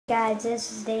Guys,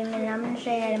 this is Damon, and I'm going to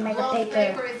show you how to make a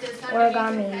paper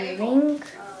origami ring.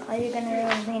 All you're going to do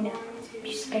is need a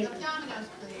piece of paper.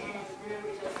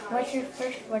 What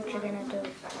you're going to do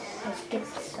is get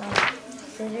some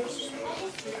scissors.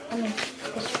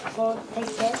 Just fold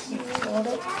like this and fold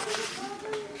it.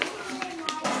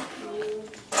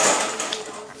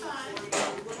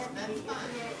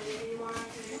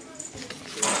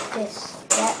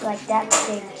 Like that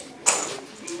big.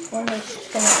 Then we're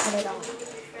just going to cut it off.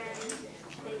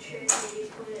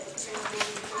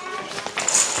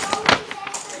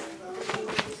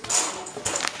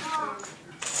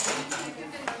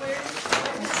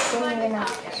 Then you're going to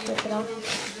strip it off.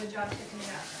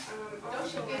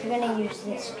 You're going to use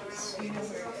this piece.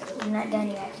 I'm not done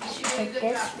yet. Just take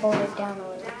this, fold it down a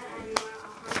little.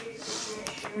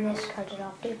 And this cuts it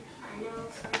off too.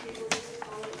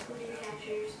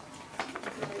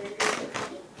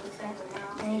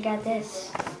 And you got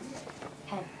this.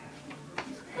 Okay.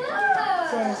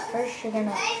 So first you're gonna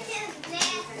like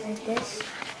this.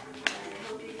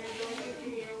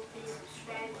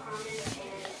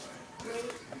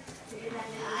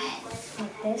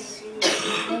 Like this.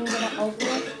 Then you're gonna open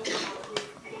it.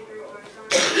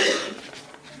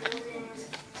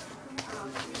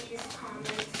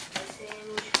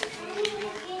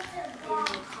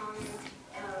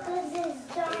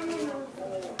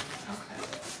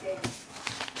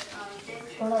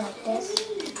 Fold it like this.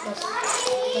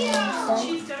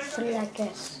 Put it like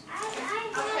this.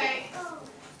 Okay.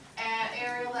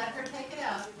 Ariel, let her take it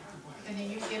up. And then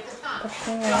you get the top. Put your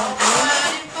finger like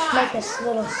this. Make this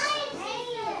little.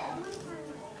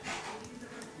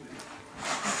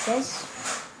 Like this.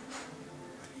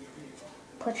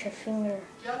 Put your finger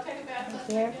right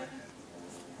here.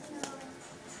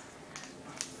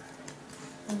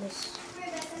 And this.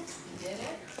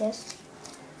 This.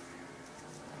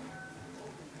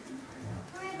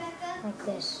 Like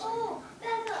this.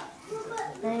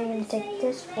 Now you're going to take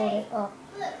this, fold it up.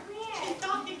 She's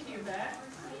talking to you, Beth.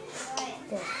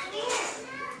 This.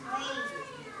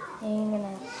 And you're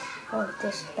going to fold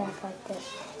this back like this.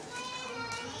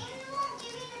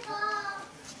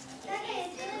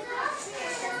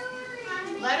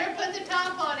 Let her put the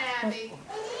top on, Abby.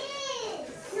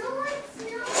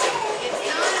 It's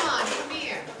not on. Come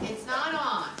here. It's not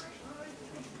on.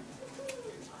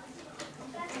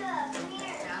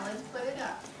 Now let's put it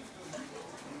up.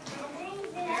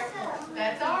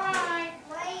 That's all right.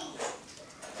 Wait. It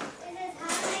says how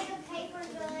to make a paper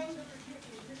gun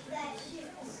that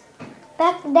shoots.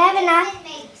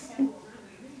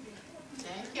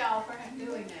 Thank y'all for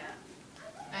doing that.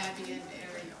 Abby and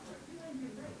Ariel.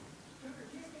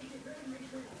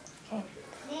 Okay.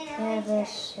 Now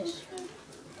this is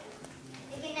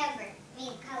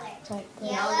like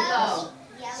this. Yellow.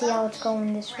 See how it's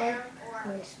going this way?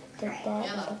 We just take that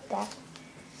and put that.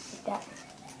 Like that.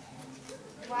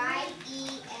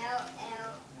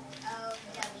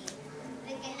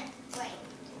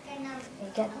 You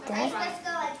get that.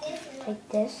 Take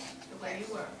this.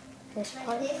 This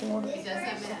part, fold it.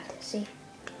 See?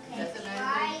 Just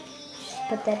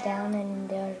put that down, and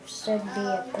there should be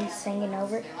a piece hanging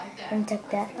over it. And tuck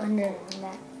that under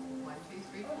that. 1, 2,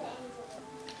 3, 4.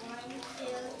 1, 2,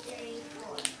 3,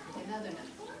 4. Another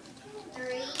number. 3,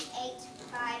 8,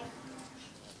 5.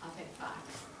 I'll take 5.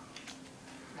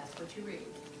 That's what you read.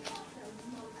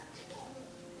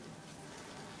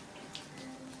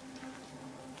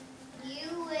 You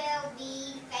will be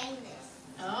famous.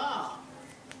 Oh.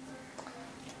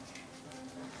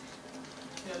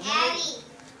 Abby.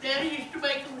 Daddy used to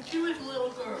make them when she was a little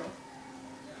girl.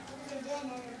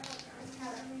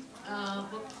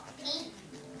 Pink,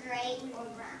 gray, or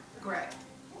brown? Gray.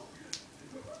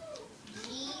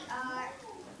 G-R-A-Y.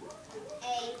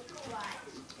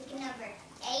 Pick a number.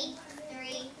 8,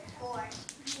 3, 4.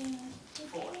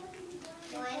 4.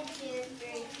 1, 2,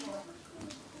 3, 4.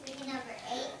 Pick a number.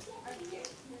 8 or 3.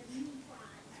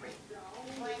 3.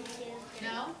 1, 2, 3.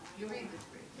 No, you read the 3.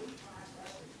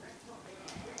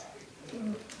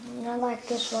 I like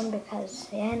this one because,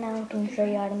 yeah, now I can show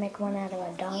you how to make one out of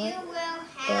 $1. You will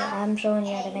But have I'm showing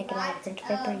you how to make it out of printer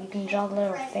paper. You can draw a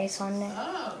little face on it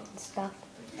Oh. and stuff.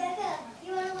 Becca,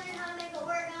 you want to learn how to make a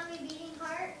origami beating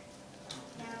heart?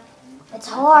 No. It's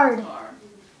hard. Wait,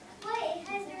 it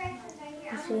has directions right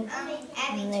here. You see?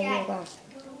 And there you go.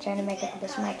 Trying to make it.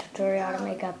 This is my tutorial how to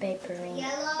make a paper ring.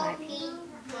 Yellow, Black. pink,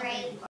 gray,